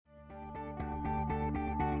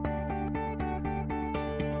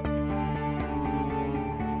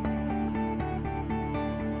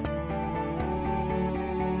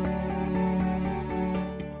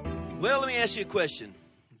Well, let me ask you a question.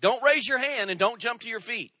 Don't raise your hand and don't jump to your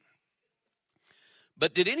feet.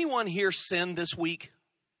 But did anyone here sin this week?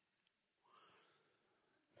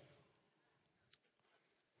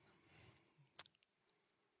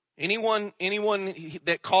 Anyone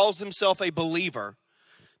that calls themselves a believer,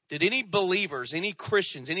 did any believers, any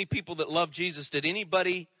Christians, any people that love Jesus, did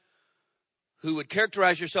anybody who would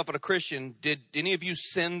characterize yourself as a Christian, did any of you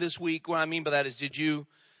sin this week? What I mean by that is, did you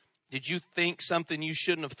think something you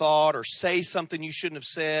shouldn't have thought, or say something you shouldn't have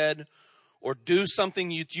said, or do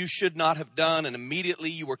something you should not have done, and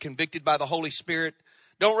immediately you were convicted by the Holy Spirit?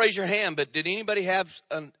 Don't raise your hand, but did anybody have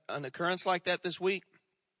an occurrence like that this week?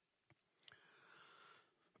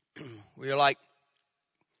 Where you're like,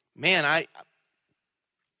 man, I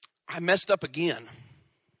messed up again.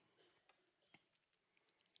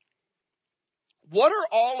 What are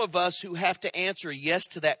all of us who have to answer yes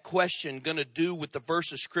to that question going to do with the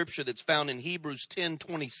verse of Scripture that's found in Hebrews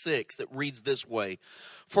 10:26 that reads this way?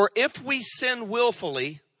 For if we sin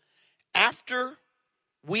willfully after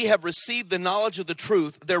we have received the knowledge of the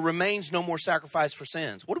truth, there remains no more sacrifice for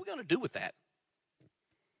sins. What are we going to do with that?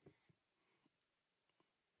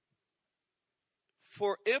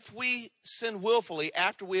 For if we sin willfully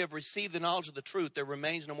after we have received the knowledge of the truth, there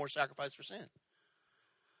remains no more sacrifice for sin.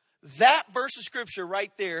 That verse of Scripture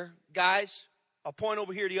right there, guys, I'll point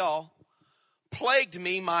over here to y'all, plagued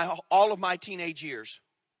me all of my teenage years.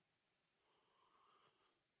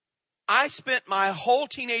 I spent my whole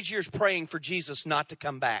teenage years praying for Jesus not to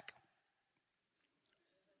come back,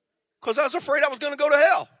 because I was afraid I was going to go to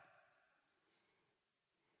hell.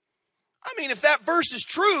 I mean, if that verse is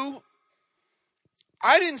true,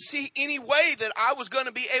 I didn't see any way that I was going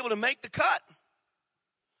to be able to make the cut.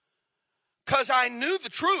 Because I knew the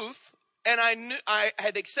truth, and I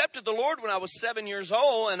had accepted the Lord when I was 7 years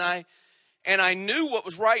old, and I knew what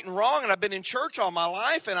was right and wrong, and I've been in church all my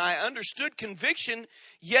life, and I understood conviction,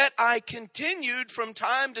 yet I continued from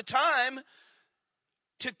time to time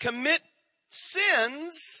to commit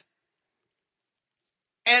sins.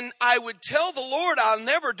 And I would tell the Lord I'll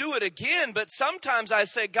never do it again, but sometimes I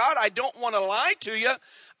say, God, I don't want to lie to you.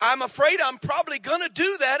 I'm afraid I'm probably going to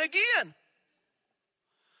do that again.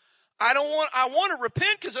 I want to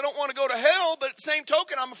repent because I don't want to go to hell, but at the same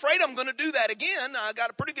token, I'm afraid I'm going to do that again. I got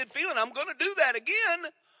a pretty good feeling I'm going to do that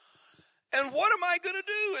again. And what am I going to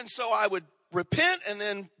do? And so I would repent and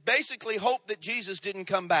then basically hope that Jesus didn't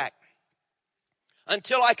come back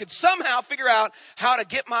until I could somehow figure out how to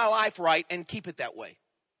get my life right and keep it that way.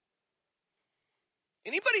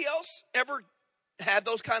 Anybody else ever had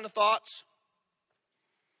those kind of thoughts?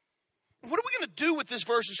 What are we going to do with this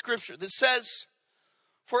verse of Scripture that says,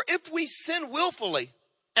 for if we sin willfully,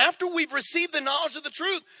 after we've received the knowledge of the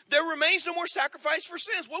truth, there remains no more sacrifice for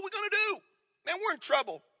sins? What are we going to do? Man, we're in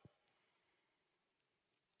trouble.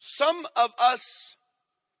 Some of us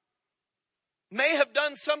may have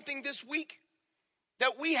done something this week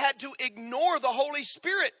that we had to ignore the Holy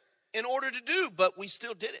Spirit in order to do, but we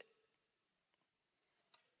still did it.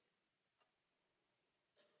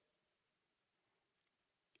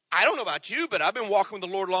 I don't know about you, but I've been walking with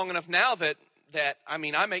the Lord long enough now that I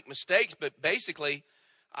make mistakes, but basically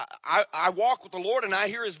I walk with the Lord and I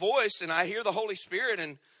hear His voice and I hear the Holy Spirit,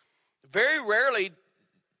 and very rarely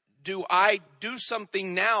do I do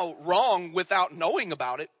something now wrong without knowing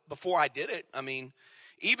about it before I did it. I mean,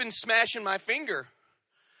 even smashing my finger,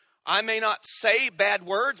 I may not say bad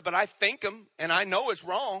words, but I think them and I know it's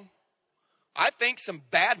wrong. I think some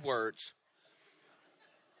bad words.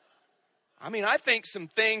 I mean, I think some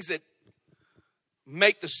things that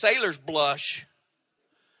make the sailors blush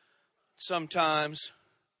sometimes.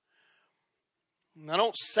 I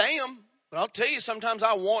don't say them, but I'll tell you, sometimes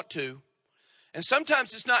I want to. And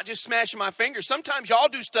sometimes it's not just smashing my fingers. Sometimes y'all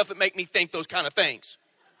do stuff that make me think those kind of things.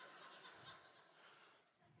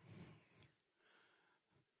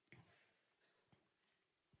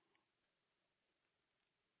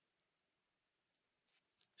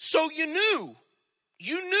 So you knew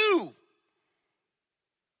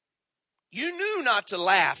not to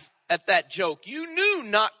laugh at that joke. You knew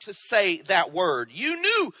not to say that word. You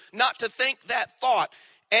knew not to think that thought.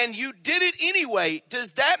 And you did it anyway.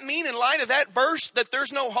 Does that mean, in light of that verse, that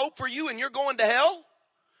there's no hope for you and you're going to hell?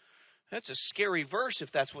 That's a scary verse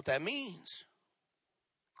if that's what that means.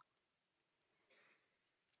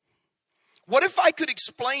 What if I could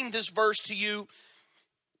explain this verse to you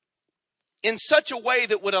in such a way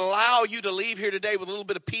that would allow you to leave here today with a little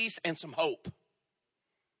bit of peace and some hope?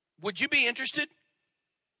 Would you be interested?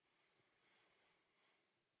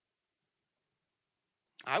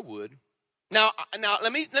 I would. Now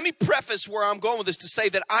let me preface where I'm going with this to say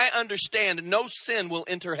that I understand no sin will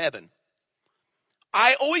enter heaven.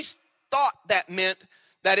 I always thought that meant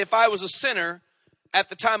that if I was a sinner at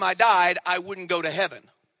the time I died, I wouldn't go to heaven.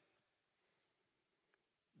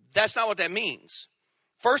 That's not what that means.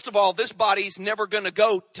 First of all, this body's never going to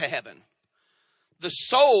go to heaven. The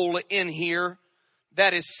soul in here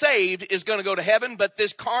that is saved is going to go to heaven, but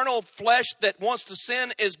this carnal flesh that wants to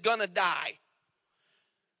sin is going to die.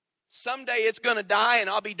 Someday it's going to die and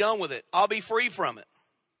I'll be done with it. I'll be free from it.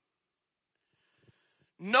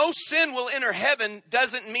 No sin will enter heaven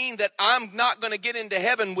doesn't mean that I'm not going to get into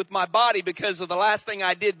heaven with my body because of the last thing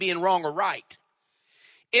I did being wrong or right.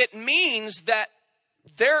 It means that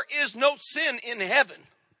there is no sin in heaven.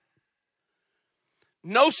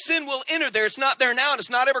 No sin will enter there. It's not there now and it's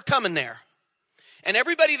not ever coming there. And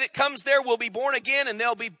everybody that comes there will be born again and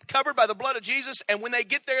they'll be covered by the blood of Jesus. And when they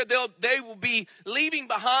get there, they will be leaving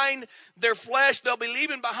behind their flesh. They'll be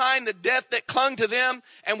leaving behind the death that clung to them.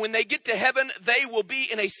 And when they get to heaven, they will be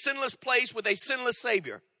in a sinless place with a sinless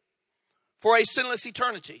Savior for a sinless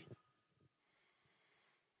eternity.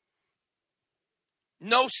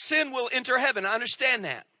 No sin will enter heaven. I understand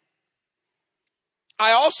that.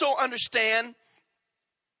 I also understand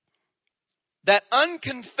that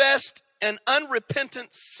unconfessed and unrepentant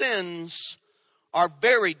sins are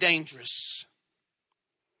very dangerous.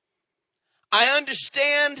 I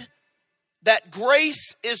understand that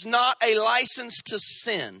grace is not a license to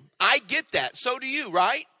sin. I get that. So do you,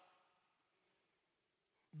 right?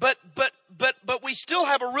 But we still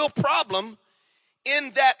have a real problem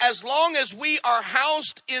in that as long as we are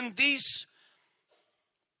housed in these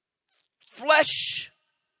flesh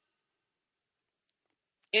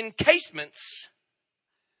encasements,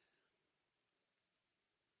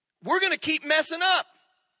 we're going to keep messing up.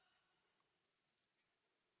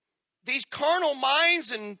 These carnal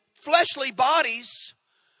minds and fleshly bodies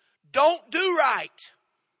don't do right.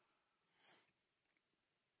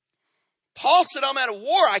 Paul said, I'm at a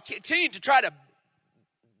war. I continue to try to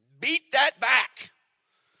beat that back.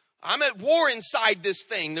 I'm at war inside this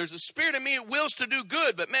thing. There's a spirit in me that wills to do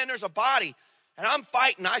good, but man, there's a body, and I'm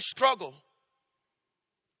fighting. I struggle.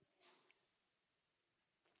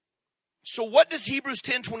 So what does Hebrews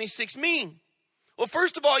 10:26 mean? Well,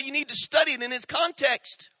 first of all, you need to study it in its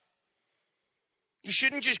context. You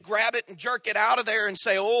shouldn't just grab it and jerk it out of there and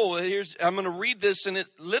say, oh, I'm going to read this, and it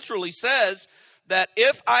literally says that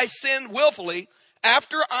if I sinned willfully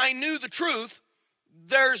after I knew the truth,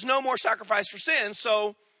 there's no more sacrifice for sin.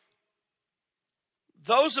 So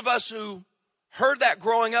those of us who heard that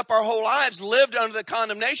growing up our whole lives lived under the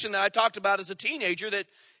condemnation that I talked about as a teenager that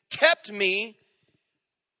kept me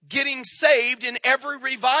getting saved in every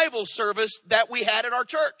revival service that we had at our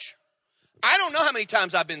church. I don't know how many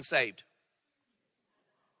times I've been saved.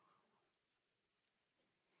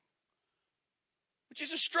 Which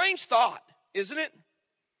is a strange thought, isn't it?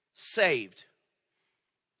 Saved.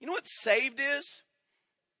 You know what saved is?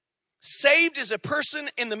 Saved is a person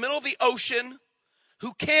in the middle of the ocean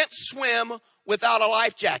who can't swim without a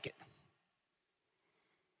life jacket.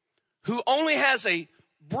 Who only has a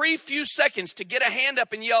brief few seconds to get a hand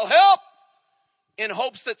up and yell, help, in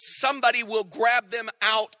hopes that somebody will grab them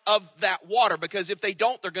out of that water, because if they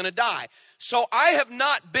don't, they're going to die. So I have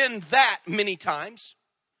not been that many times.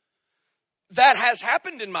 That has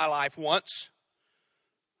happened in my life once.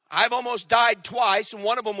 I've almost died twice, and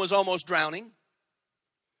one of them was almost drowning.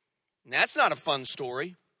 And that's not a fun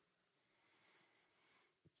story.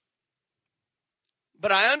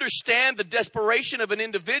 But I understand the desperation of an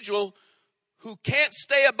individual who can't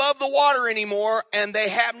stay above the water anymore and they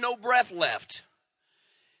have no breath left.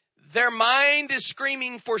 Their mind is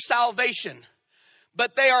screaming for salvation,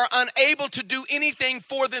 but they are unable to do anything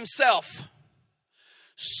for themselves.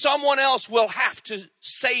 Someone else will have to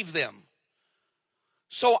save them.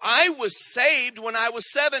 So I was saved when I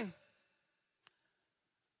was 7.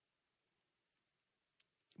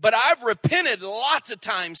 But I've repented lots of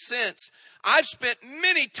times since. I've spent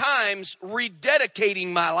many times rededicating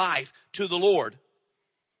my life to the Lord.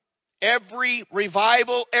 Every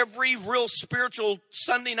revival, every real spiritual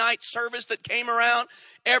Sunday night service that came around,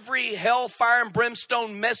 every hellfire and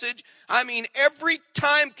brimstone message. I mean, every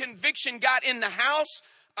time conviction got in the house,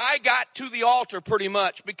 I got to the altar pretty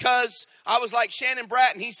much, because I was like Shannon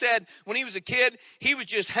Bratton. He said when he was a kid, he was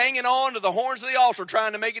just hanging on to the horns of the altar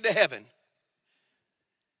trying to make it to heaven.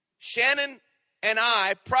 Shannon and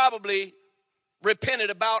I probably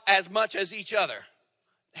repented about as much as each other.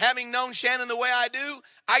 Having known Shannon the way I do,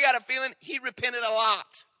 I got a feeling he repented a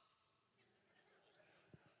lot.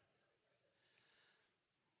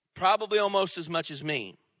 Probably almost as much as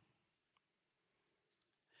me.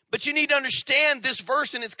 But you need to understand this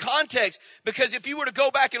verse in its context, because if you were to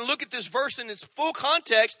go back and look at this verse in its full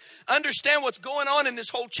context, understand what's going on in this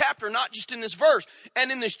whole chapter, not just in this verse.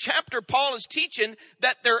 And in this chapter, Paul is teaching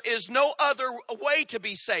that there is no other way to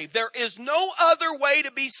be saved. There is no other way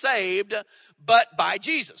to be saved but by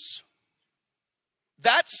Jesus.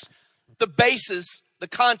 That's the basis, the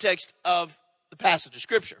context of the passage of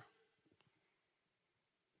Scripture.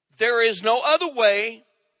 There is no other way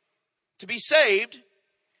to be saved.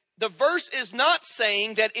 The verse is not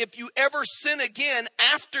saying that if you ever sin again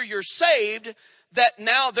after you're saved, that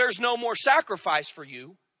now there's no more sacrifice for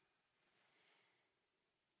you.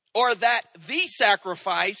 Or that the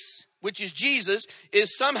sacrifice, which is Jesus,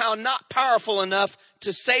 is somehow not powerful enough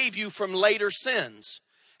to save you from later sins.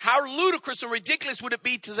 How ludicrous and ridiculous would it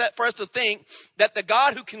be for us to think that the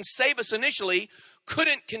God who can save us initially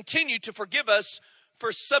couldn't continue to forgive us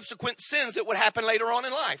for subsequent sins that would happen later on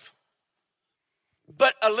in life?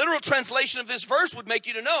 But a literal translation of this verse would make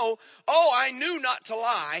you to know, oh, I knew not to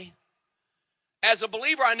lie. As a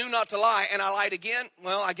believer, I knew not to lie, and I lied again.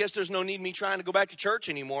 Well, I guess there's no need me trying to go back to church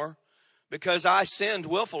anymore, because I sinned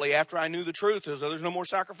willfully after I knew the truth, so there's no more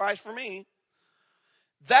sacrifice for me.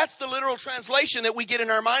 That's the literal translation that we get in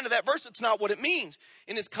our mind of that verse. It's not what it means.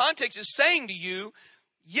 In its context, it's saying to you,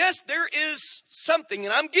 yes, there is something,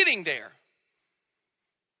 and I'm getting there.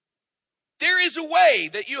 There is a way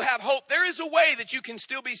that you have hope. There is a way that you can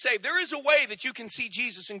still be saved. There is a way that you can see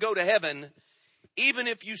Jesus and go to heaven, even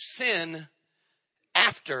if you sin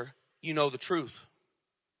after you know the truth.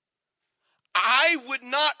 I would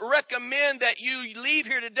not recommend that you leave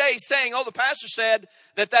here today saying, oh, the pastor said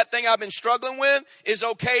that thing I've been struggling with is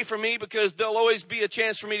okay for me because there'll always be a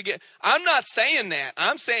chance for me to get. I'm not saying that.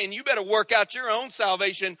 I'm saying you better work out your own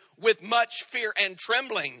salvation with much fear and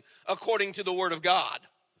trembling according to the Word of God.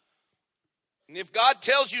 And if God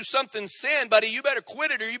tells you something's sin, buddy, you better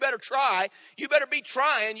quit it, or you better try. You better be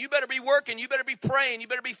trying. You better be working. You better be praying. You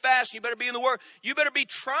better be fasting. You better be in the Word. You better be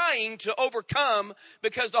trying to overcome,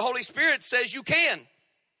 because the Holy Spirit says you can.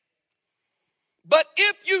 But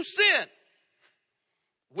if you sin,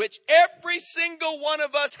 which every single one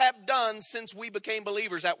of us have done since we became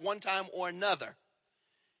believers at one time or another,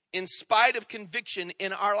 in spite of conviction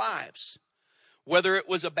in our lives, whether it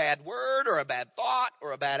was a bad word or a bad thought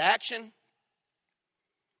or a bad action.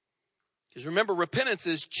 Because remember, repentance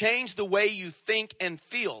is change the way you think and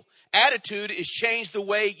feel. Attitude is change the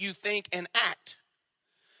way you think and act.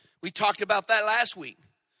 We talked about that last week.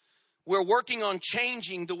 We're working on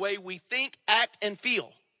changing the way we think, act, and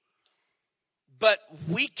feel. But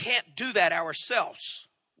we can't do that ourselves.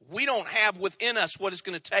 We don't have within us what it's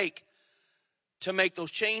going to take to make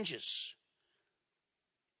those changes.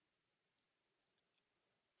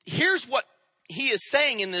 Here's what he is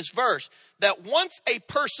saying in this verse, that once a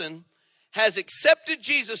person has accepted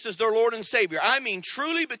Jesus as their Lord and Savior, I mean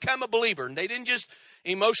truly become a believer, and they didn't just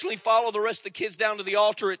emotionally follow the rest of the kids down to the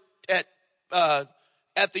altar at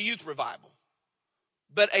the youth revival,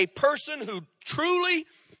 but a person who truly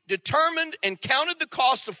determined and counted the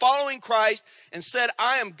cost of following Christ and said,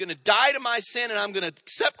 I am going to die to my sin and I'm going to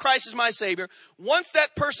accept Christ as my Savior. Once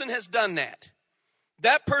that person has done that,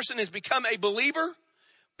 that person has become a believer.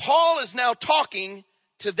 Paul is now talking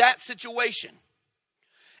to that situation.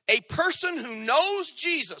 A person who knows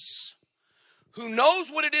Jesus, who knows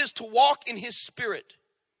what it is to walk in His Spirit,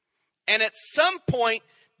 and at some point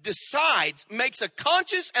decides, makes a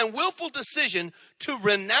conscious and willful decision to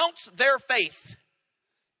renounce their faith.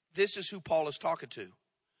 This is who Paul is talking to.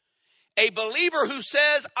 A believer who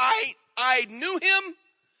says, I knew Him,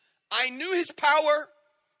 I knew His power,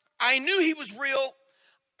 I knew He was real,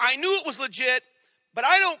 I knew it was legit, but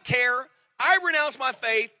I don't care. I renounce my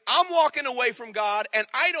faith. I'm walking away from God, and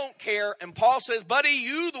I don't care. And Paul says, buddy,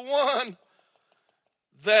 you the one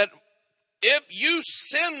that if you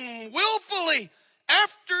sin willfully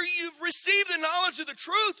after you've received the knowledge of the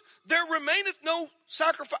truth, there remaineth no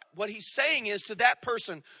sacrifice. What he's saying is to that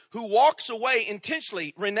person who walks away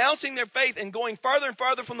intentionally, renouncing their faith and going farther and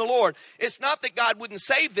farther from the Lord, it's not that God wouldn't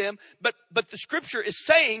save them, but the Scripture is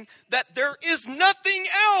saying that there is nothing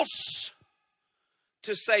else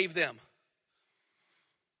to save them.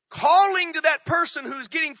 Calling to that person who's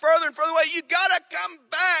getting further and further away, you got to come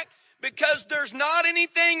back, because there's not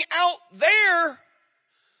anything out there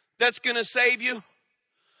that's going to save you.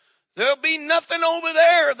 There'll be nothing over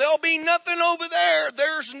there. There'll be nothing over there.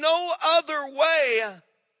 There's no other way.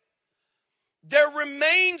 There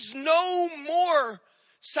remains no more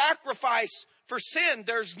sacrifice for sin.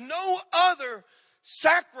 There's no other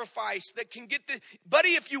sacrifice that can get this. Buddy,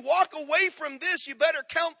 if you walk away from this, you better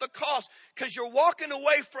count the cost, because you're walking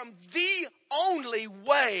away from the only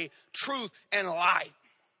way, truth, and life.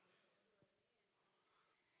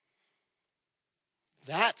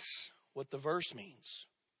 That's what the verse means.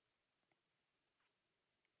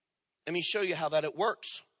 Let me show you how that it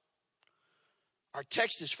works. Our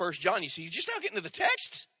text is 1 John. You see, you're just now getting to the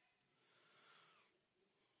text.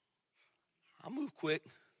 I'll move quick.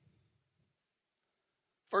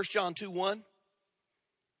 1 John 2:1.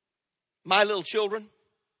 My little children.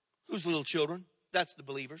 Who's the little children? That's the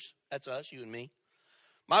believers. That's us, you and me.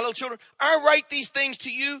 My little children, I write these things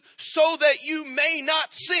to you so that you may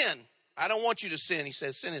not sin. I don't want you to sin. He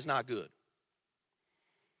says sin is not good.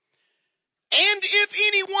 And if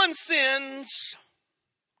anyone sins,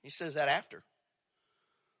 he says that after,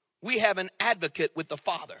 we have an advocate with the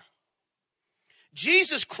Father,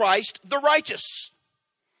 Jesus Christ the righteous.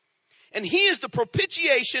 And he is the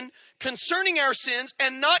propitiation concerning our sins,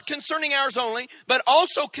 and not concerning ours only, but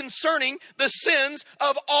also concerning the sins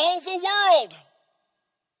of all the world.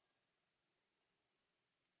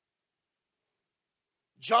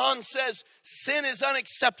 John says sin is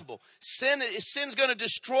unacceptable. Sin's going to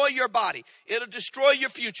destroy your body. It'll destroy your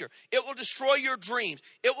future. It will destroy your dreams.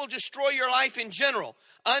 It will destroy your life in general.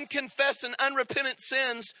 Unconfessed and unrepentant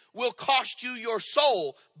sins will cost you your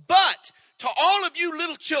soul. But to all of you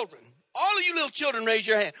little children, raise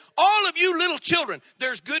your hand. All of you little children,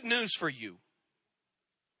 there's good news for you.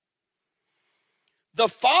 The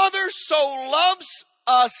Father so loves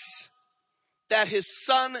us that his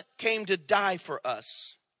Son came to die for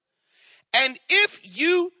us. And if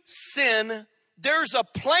you sin, there's a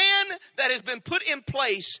plan that has been put in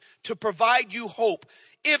place to provide you hope.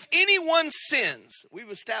 If anyone sins, we've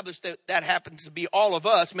established that happens to be all of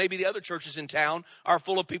us. Maybe the other churches in town are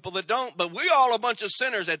full of people that don't, but we all a bunch of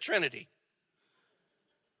sinners at Trinity.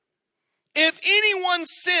 If anyone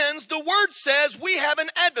sins, the word says we have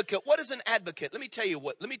an advocate. What is an advocate? Let me tell you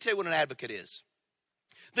what an advocate is.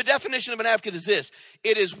 The definition of an advocate is this.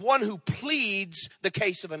 It is one who pleads the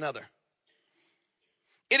case of another.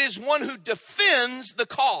 It is one who defends the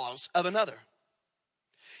cause of another.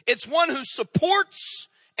 It's one who supports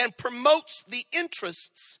and promotes the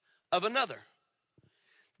interests of another.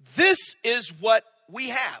 This is what we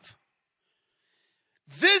have.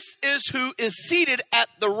 This is who is seated at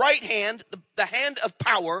the right hand, the hand of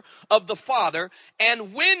power of the Father.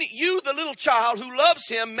 And when you, the little child who loves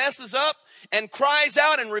him, messes up and cries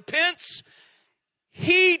out and repents,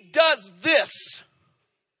 he does this.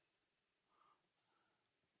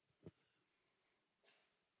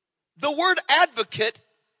 The word advocate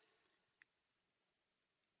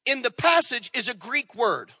in the passage is a Greek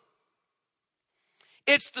word.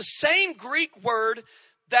 It's the same Greek word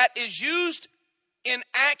that is used in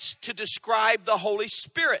Acts to describe the Holy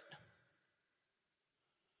Spirit.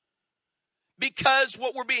 Because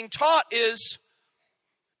what we're being taught is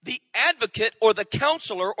the advocate or the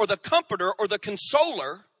counselor or the comforter or the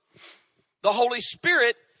consoler, the Holy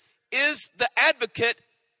Spirit, is the advocate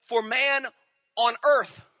for man on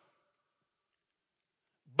earth.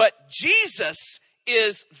 But Jesus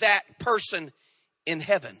is that person in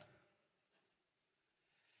heaven.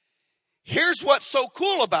 Here's what's so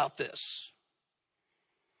cool about this.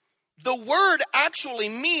 The word actually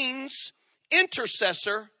means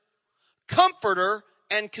intercessor, comforter,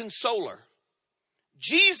 and consoler.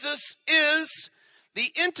 Jesus is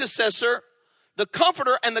the intercessor, the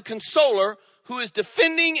comforter, and the consoler who is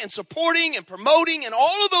defending and supporting and promoting and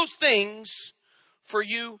all of those things for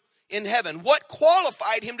you in heaven. What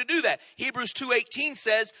qualified him to do that? Hebrews 2:18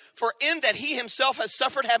 says, for in that he himself has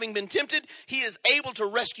suffered having been tempted, he is able to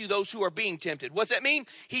rescue those who are being tempted. What's that mean?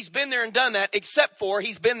 He's been there and done that, except for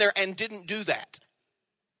he's been there and didn't do that.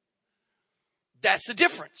 That's the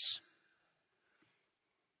difference.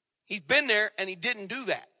 He's been there and he didn't do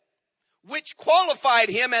that, which qualified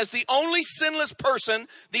him as the only sinless person,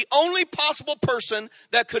 the only possible person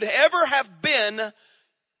that could ever have been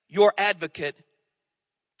your advocate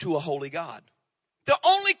to a holy God. The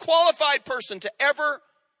only qualified person to ever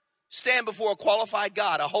stand before a qualified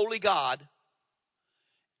God, a holy God,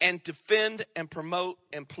 and defend and promote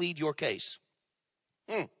and plead your case.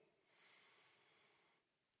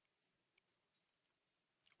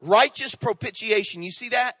 Righteous propitiation. You see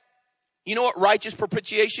that? You know what righteous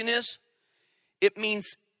propitiation is? It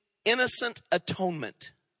means innocent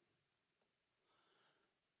atonement.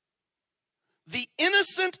 The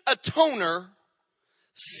innocent atoner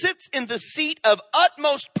sits in the seat of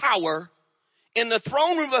utmost power in the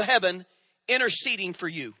throne room of heaven, interceding for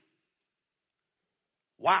you.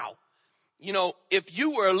 Wow. You know, if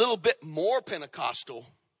you were a little bit more Pentecostal,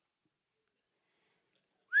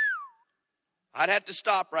 I'd have to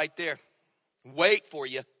stop right there, wait for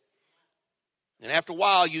you. And after a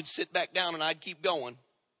while, you'd sit back down and I'd keep going.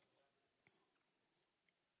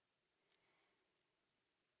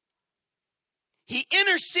 He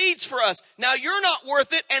intercedes for us. Now you're not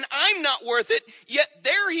worth it and I'm not worth it, yet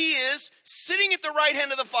there he is sitting at the right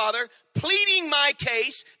hand of the Father, pleading my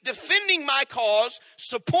case, defending my cause,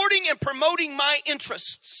 supporting and promoting my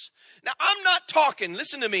interests. Now I'm not talking,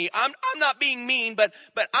 listen to me, I'm not being mean, but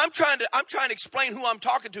I'm trying to explain who I'm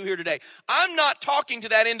talking to here today. I'm not talking to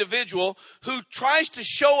that individual who tries to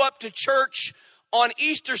show up to church on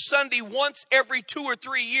Easter Sunday once every 2 or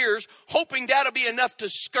 3 years, hoping that'll be enough to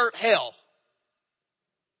skirt hell.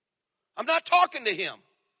 I'm not talking to him.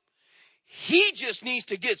 He just needs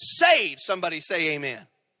to get saved. Somebody say amen.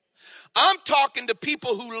 I'm talking to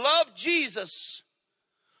people who love Jesus,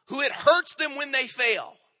 who it hurts them when they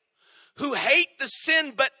fail, who hate the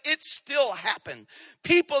sin, but it still happened.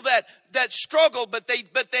 People that struggle, but they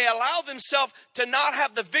allow themselves to not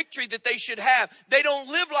have the victory that they should have. They don't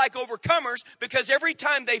live like overcomers because every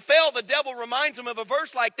time they fail, the devil reminds them of a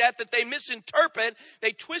verse like that they misinterpret.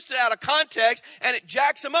 They twist it out of context and it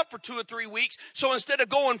jacks them up for 2 or 3 weeks. So instead of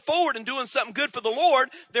going forward and doing something good for the Lord,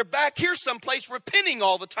 they're back here someplace repenting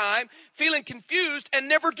all the time, feeling confused and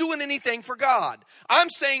never doing anything for God. I'm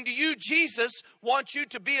saying to you, Jesus wants you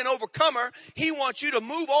to be an overcomer. He wants you to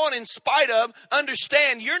move on in spite of.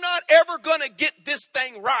 Understand, you're not ever going to get this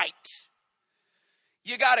thing right.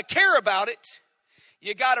 You got to care about it.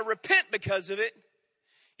 You got to repent because of it.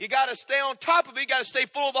 You got to stay on top of it. You got to stay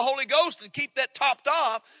full of the Holy Ghost and keep that topped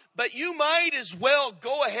off. But you might as well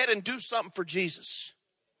go ahead and do something for Jesus.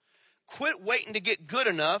 Quit waiting to get good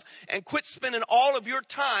enough and quit spending all of your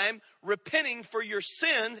time repenting for your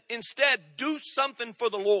sins. Instead, do something for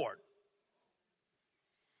the Lord.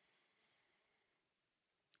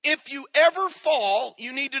 If you ever fall,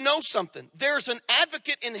 you need to know something. There's an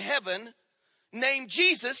advocate in heaven named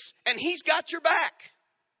Jesus, and he's got your back.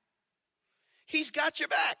 He's got your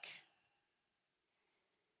back.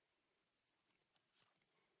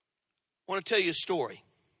 I want to tell you a story.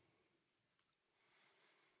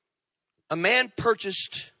 A man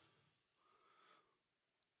purchased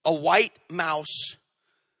a white mouse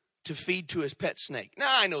to feed to his pet snake. Now,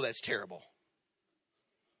 I know that's terrible.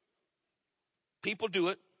 People do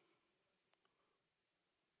it.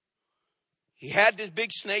 He had this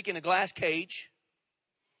big snake in a glass cage,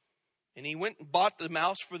 and he went and bought the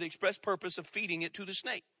mouse for the express purpose of feeding it to the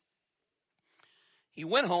snake. He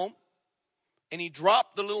went home, and he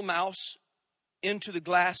dropped the little mouse into the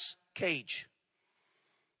glass cage.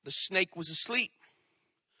 The snake was asleep.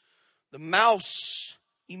 The mouse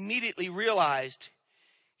immediately realized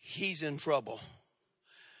he's in trouble.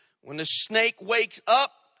 When the snake wakes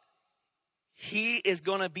up, he is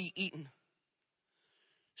going to be eaten.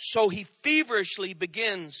 So he feverishly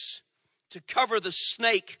begins to cover the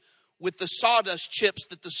snake with the sawdust chips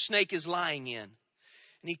that the snake is lying in.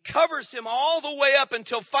 And he covers him all the way up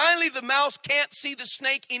until finally the mouse can't see the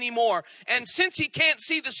snake anymore. And since he can't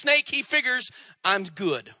see the snake, he figures, I'm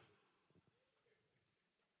good.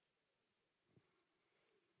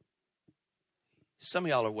 Some of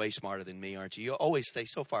y'all are way smarter than me, aren't you? You always stay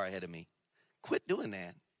so far ahead of me. Quit doing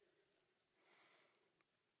that.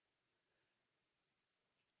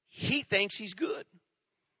 He thinks he's good.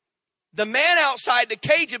 The man outside the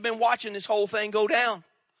cage had been watching this whole thing go down.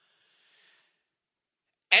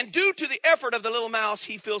 And due to the effort of the little mouse,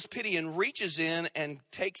 he feels pity and reaches in and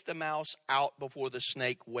takes the mouse out before the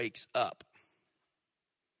snake wakes up.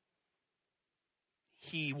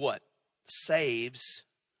 He what? Saves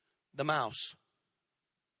the mouse.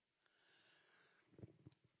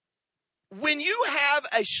 When you have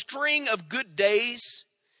a string of good days,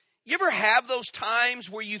 you ever have those times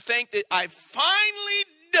where you think that I've finally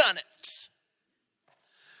done it?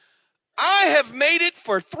 I have made it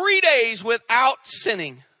for 3 days without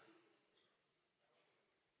sinning.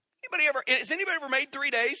 Has anybody ever made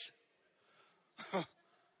 3 days?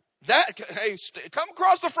 Hey, come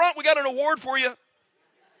across the front. We got an award for you.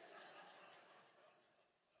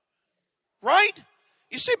 Right?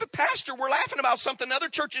 You say, but Pastor, we're laughing about something other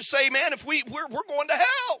churches say, man, if we're going to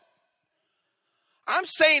hell. I'm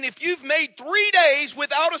saying if you've made 3 days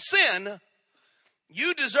without a sin,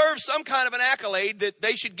 you deserve some kind of an accolade that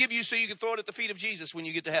they should give you so you can throw it at the feet of Jesus when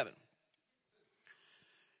you get to heaven.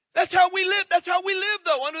 That's how we live. That's how we live,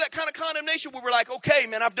 though, under that kind of condemnation where we're like, okay,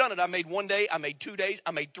 man, I've done it. I made 1 day. I made 2 days.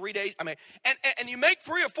 I made 3 days. And you make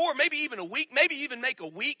 3 or 4, maybe even a week, maybe even make a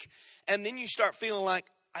week. And then you start feeling like,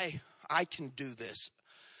 I can do this.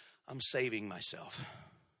 I'm saving myself.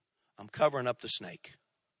 I'm covering up the snake.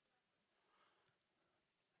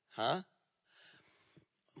 Huh?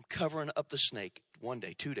 I'm covering up the snake. 1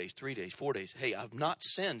 day, 2 days, 3 days, 4 days. Hey, I've not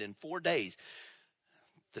sinned in 4 days.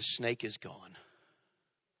 The snake is gone.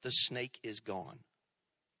 The snake is gone.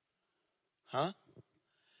 Huh?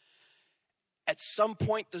 At some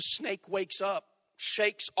point, the snake wakes up,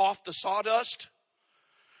 shakes off the sawdust,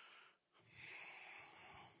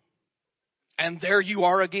 and there you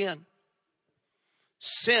are again.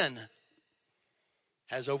 Sin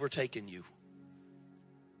has overtaken you.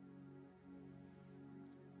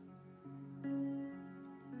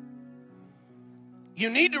 You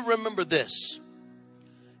need to remember this.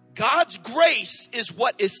 God's grace is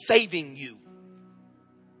what is saving you.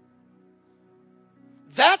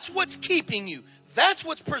 That's what's keeping you. That's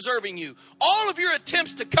what's preserving you. All of your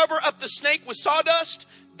attempts to cover up the snake with sawdust,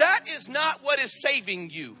 that is not what is saving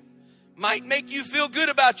you. Might make you feel good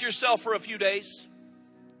about yourself for a few days.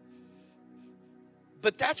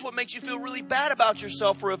 But that's what makes you feel really bad about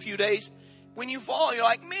yourself for a few days. When you fall, you're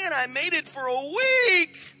like, man, I made it for a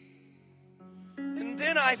week. And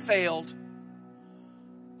then I failed.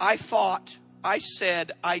 I thought, I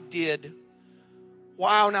said, I did.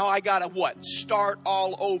 Wow, now I gotta what? Start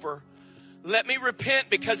all over. Let me repent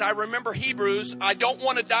because I remember Hebrews. I don't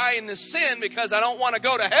want to die in this sin because I don't want to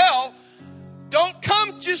go to hell. Don't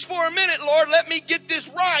come just for a minute, Lord. Let me get this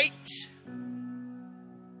right.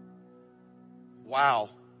 Wow.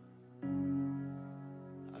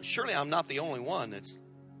 Surely I'm not the only one that's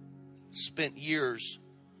spent years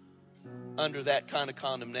under that kind of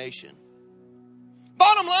condemnation.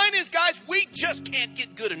 Bottom line is, guys, we just can't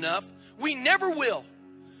get good enough. We never will.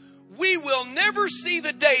 We will never see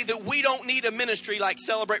the day that we don't need a ministry like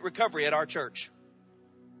Celebrate Recovery at our church.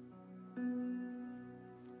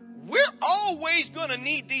 We're always going to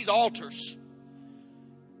need these altars.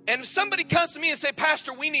 And if somebody comes to me and say,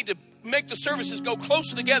 Pastor, we need to make the services go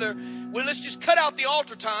closer together. Well, let's just cut out the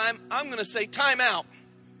altar time. I'm going to say time out.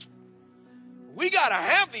 We got to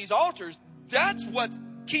have these altars. That's what's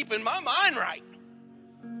keeping my mind right.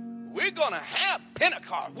 We're going to have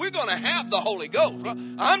Pentecost. We're going to have the Holy Ghost.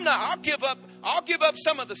 I'll give up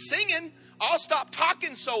some of the singing. I'll stop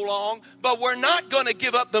talking so long, but we're not going to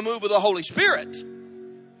give up the move of the Holy Spirit.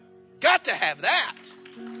 Got to have that.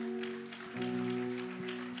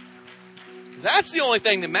 That's the only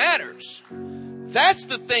thing that matters. That's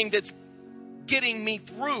the thing that's getting me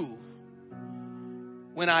through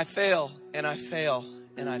when I fail and I fail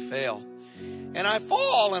and I fail. And I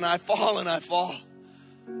fall and I fall and I fall.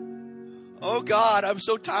 Oh God, I'm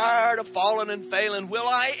so tired of falling and failing. Will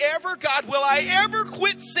I ever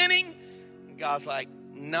quit sinning? And God's like,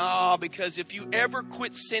 no, because if you ever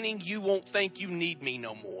quit sinning, you won't think you need me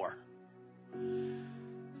no more.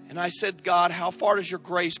 And I said, God, how far does your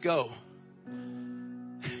grace go?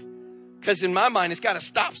 Because in my mind, it's got to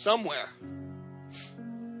stop somewhere.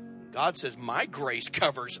 God says, my grace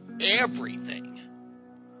covers everything.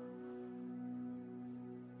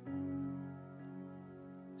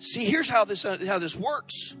 See, here's how this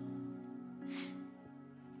works.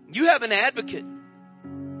 You have an advocate.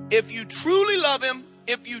 If you truly love him,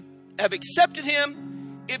 if you have accepted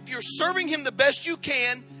him, if you're serving him the best you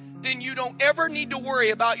can, then you don't ever need to worry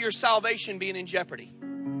about your salvation being in jeopardy.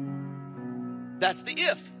 That's the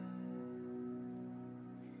if.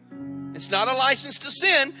 It's not a license to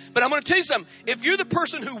sin, but I'm going to tell you something. If you're the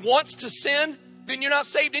person who wants to sin, then you're not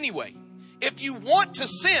saved anyway. If you want to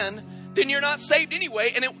sin, then you're not saved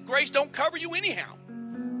anyway, and grace don't cover you anyhow.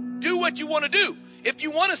 Do what you want to do. If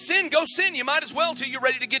you want to sin, go sin. You might as well until you're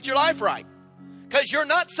ready to get your life right, because you're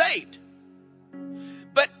not saved.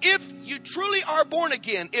 But if you truly are born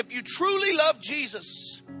again, if you truly love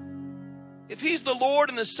Jesus, if he's the Lord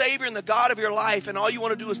and the Savior and the God of your life, and all you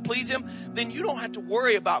want to do is please him, then you don't have to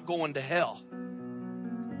worry about going to hell.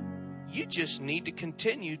 You just need to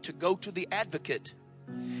continue to go to the advocate.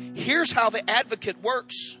 Here's how the advocate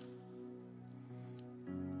works.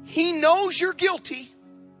 He knows you're guilty,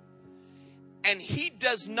 and he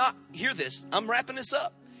does not, hear this, I'm wrapping this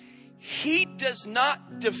up. He does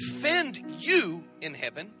not defend you in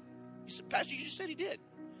heaven. You said, Pastor, you just said he did.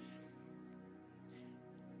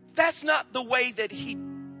 That's not the way that he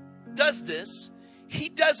does this. He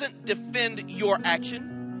doesn't defend your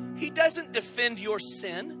action. He doesn't defend your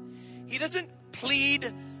sin. He doesn't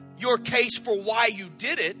plead your case for why you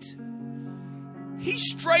did it. He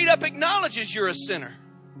straight up acknowledges you're a sinner.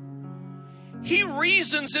 He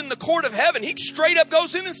reasons in the court of heaven. He straight up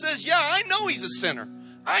goes in and says, yeah, I know he's a sinner.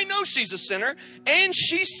 I know she's a sinner, and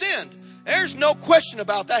she sinned. There's no question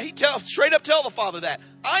about that. He straight up tell the Father that.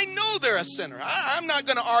 I know they're a sinner. I'm not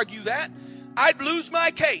going to argue that. I'd lose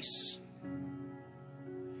my case.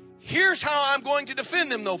 Here's how I'm going to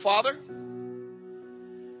defend them, though, Father.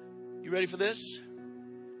 You ready for this?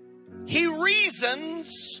 He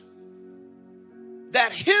reasons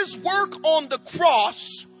that his work on the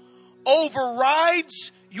cross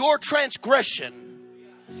overrides your transgression,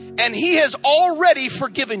 and he has already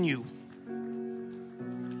forgiven you.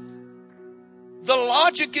 The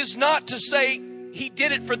logic is not to say he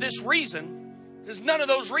did it for this reason, because none of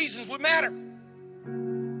those reasons would matter.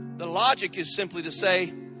 The logic is simply to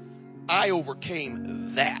say, I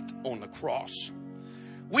overcame that on the cross.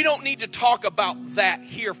 We don't need to talk about that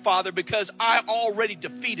here, Father, because I already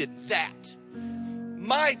defeated that.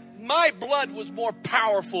 My blood was more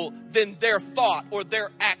powerful than their thought or their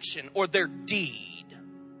action or their deed.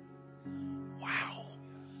 Wow.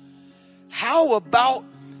 How about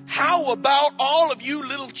all of you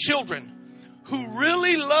little children who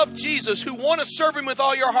really love Jesus, who want to serve him with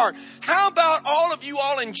all your heart? How about all of you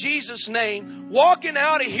all in Jesus' name walking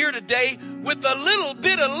out of here today with a little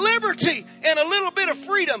bit of liberty and a little bit of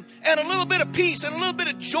freedom and a little bit of peace and a little bit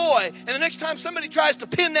of joy? And the next time somebody tries to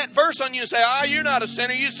pin that verse on you and say, you're not a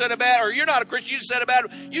sinner, you said a bad, or you're not a Christian, you said a bad,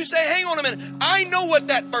 you say, hang on a minute, I know what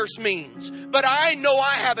that verse means, but I know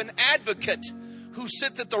I have an advocate who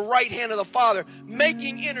sits at the right hand of the Father,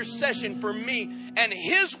 making intercession for me. And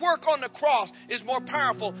his work on the cross is more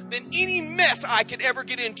powerful than any mess I could ever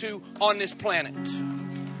get into on this planet.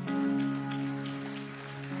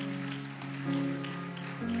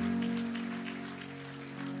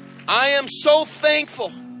 I am so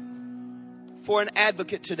thankful for an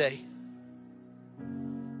advocate today.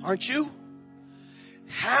 Aren't you?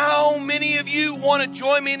 How many of you want to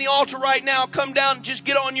join me in the altar right now? Come down and just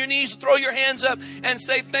get on your knees and throw your hands up and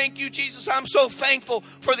say, thank you, Jesus. I'm so thankful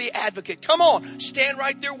for the advocate. Come on, stand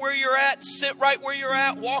right there where you're at. Sit right where you're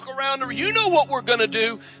at. Walk around. You know what we're going to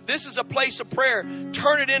do. This is a place of prayer.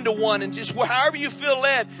 Turn it into one, and just however you feel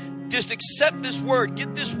led, just accept this word.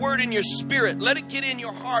 Get this word in your spirit. Let it get in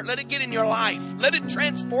your heart. Let it get in your life. Let it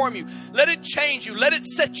transform you. Let it change you. Let it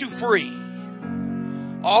set you free.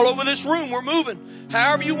 All over this room, we're moving.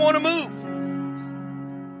 However you want to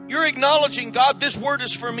move. You're acknowledging, God, this word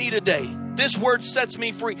is for me today. This word sets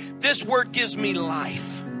me free. This word gives me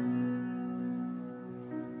life.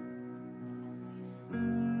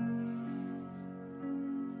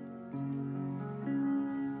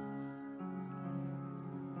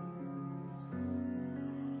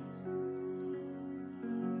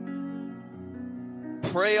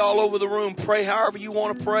 Pray all over the room. Pray however you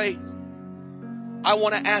want to pray. I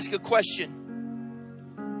want to ask a question.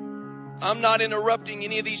 I'm not interrupting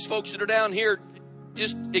any of these folks that are down here,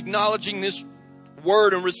 just acknowledging this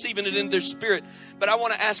word and receiving it in their spirit. But I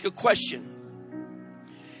want to ask a question.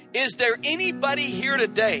 Is there anybody here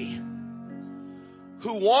today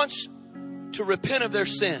who wants to repent of their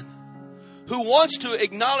sin? Who wants to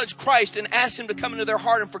acknowledge Christ and ask him to come into their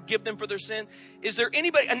heart and forgive them for their sin? Is there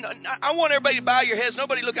anybody? And I want everybody to bow your heads.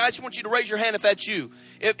 Nobody looking. I just want you to raise your hand if that's you.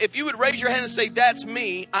 If you would raise your hand and say, that's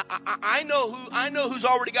me. I know who's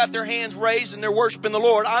already got their hands raised and they're worshiping the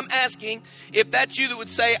Lord. I'm asking if that's you that would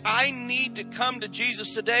say, I need to come to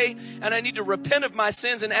Jesus today and I need to repent of my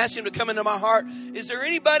sins and ask him to come into my heart. Is there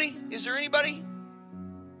anybody? Is there anybody?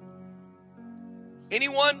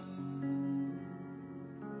 Anyone?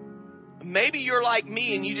 Maybe you're like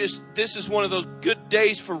me and this is one of those good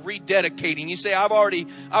days for rededicating. You say, I've already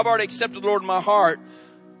accepted the Lord in my heart.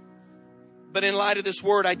 But in light of this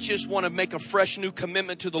word, I just want to make a fresh new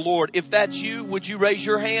commitment to the Lord. If that's you, would you raise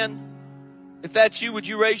your hand? If that's you, would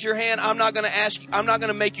you raise your hand? I'm not going to ask you. I'm not going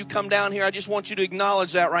to make you come down here. I just want you to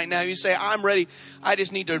acknowledge that right now. You say, I'm ready. I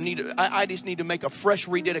just need to make a fresh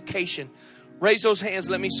rededication. Raise those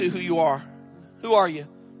hands. Let me see who you are. Who are you?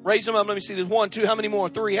 Raise them up. Let me see. There's 1, 2. How many more?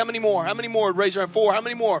 3. How many more? How many more? Raise your hand. 4. How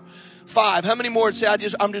many more? 5. How many more? And say,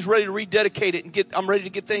 I'm just ready to rededicate it and I'm ready to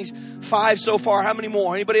get things. 5 so far. How many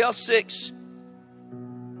more? Anybody else? 6.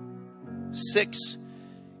 6.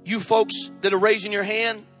 You folks that are raising your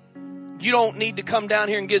hand, you don't need to come down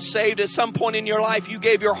here and get saved. At some point in your life, you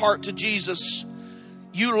gave your heart to Jesus.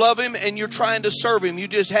 You love him and you're trying to serve him. You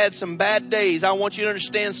just had some bad days. I want you to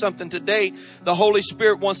understand something today. The Holy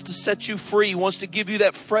Spirit wants to set you free, wants to give you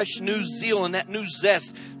that fresh new zeal and that new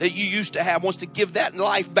zest that you used to have, wants to give that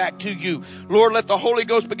life back to you. Lord, let the Holy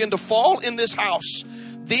Ghost begin to fall in this house.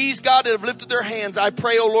 These, God, that have lifted their hands, I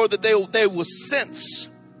pray, oh Lord, that they will sense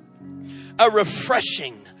a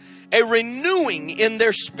refreshing, a renewing in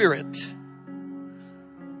their spirit.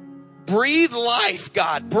 Breathe life,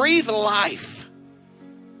 God. Breathe life.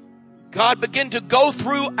 God, begin to go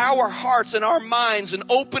through our hearts and our minds and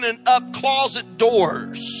opening up closet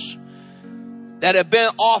doors that have been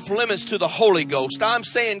off limits to the Holy Ghost. I'm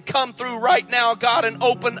saying come through right now, God, and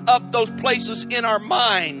open up those places in our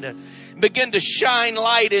mind. Begin to shine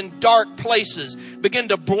light in dark places. Begin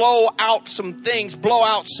to blow out some things, blow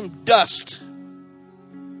out some dust.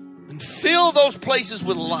 And fill those places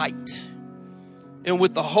with light. And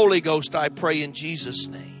with the Holy Ghost, I pray in Jesus'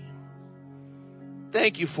 name.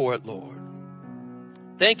 Thank you for it, Lord.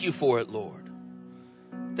 Thank you for it, Lord.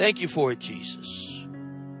 Thank you for it, Jesus.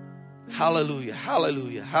 Hallelujah,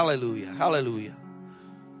 hallelujah, hallelujah, hallelujah.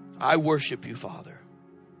 I worship you, Father.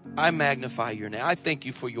 I magnify your name. I thank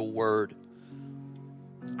you for your word.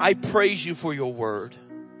 I praise you for your word.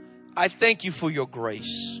 I thank you for your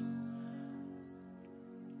grace.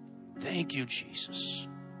 Thank you, Jesus.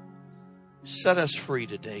 Set us free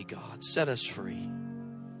today, God. Set us free.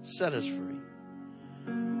 Set us free.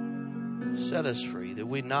 Set us free, that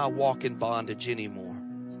we not walk in bondage anymore.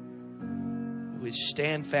 We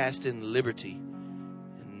stand fast in liberty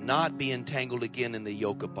and not be entangled again in the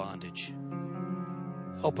yoke of bondage.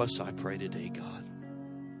 Help us, I pray today, God.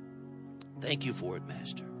 Thank you for it,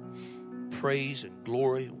 Master. Praise and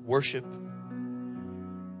glory, worship.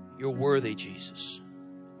 You're worthy, Jesus.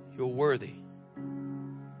 You're worthy.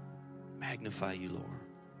 Magnify you, Lord.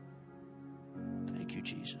 Thank you,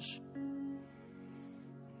 Jesus.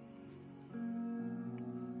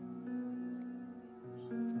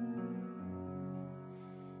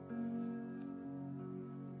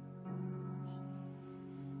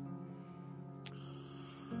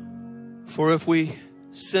 For if we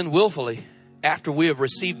sin willfully after we have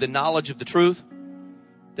received the knowledge of the truth,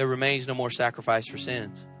 there remains no more sacrifice for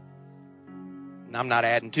sins. And I'm not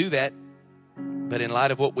adding to that, but in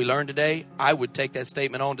light of what we learned today, I would take that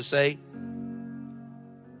statement on to say,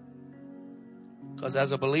 because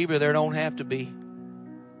as a believer, there don't have to be.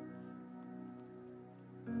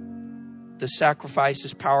 The sacrifice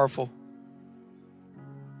is powerful.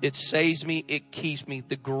 It saves me, it keeps me.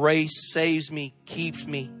 The grace saves me, keeps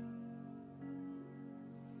me,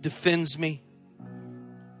 defends me,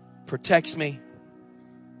 protects me.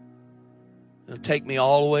 It'll take me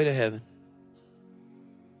all the way to heaven.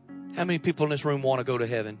 How many people in this room want to go to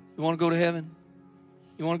heaven? You want to go to heaven?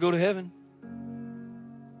 You want to go to heaven?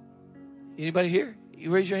 Anybody here? You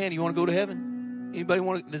raise your hand. You want to go to heaven?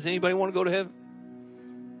 Does anybody want to go to heaven?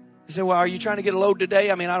 You say, well, are you trying to get a load today?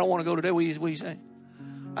 I mean, I don't want to go today. What are you saying?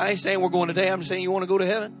 I ain't saying we're going today. I'm just saying you want to go to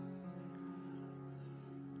heaven.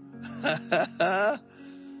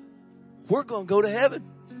 We're going to go to heaven.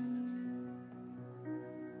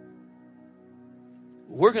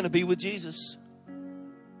 We're going to be with Jesus.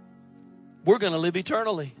 We're going to live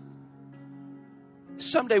eternally.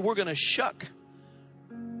 Someday we're going to shuck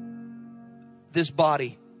this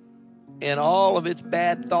body and all of its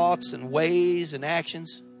bad thoughts and ways and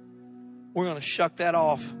actions. We're going to shuck that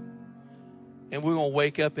off. And we're going to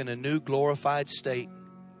wake up in a new glorified state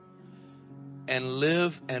and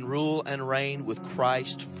live and rule and reign with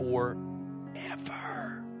Christ forever.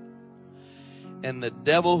 And the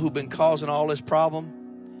devil who's been causing all this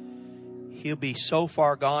problem, he'll be so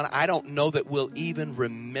far gone, I don't know that we'll even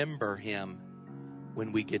remember him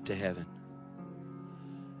when we get to heaven.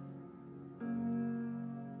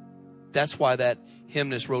 That's why that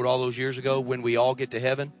hymnist wrote all those years ago, when we all get to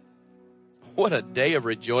heaven. What a day of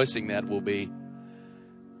rejoicing that will be.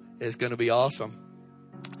 It's going to be awesome.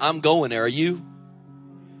 I'm going there. Are you?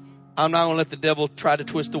 I'm not going to let the devil try to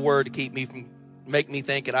twist the word to keep me from, make me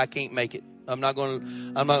think that I can't make it. I'm not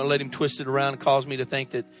going to let him twist it around and cause me to think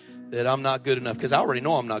that I'm not good enough, because I already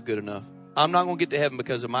know I'm not good enough. I'm not going to get to heaven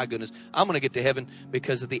because of my goodness. I'm going to get to heaven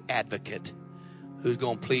because of the advocate who's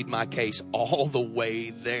going to plead my case all the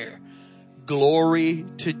way there. Glory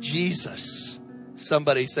to Jesus.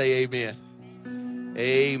 Somebody say amen.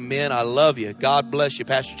 Amen. I love you. God bless you.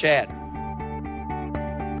 Pastor Chad.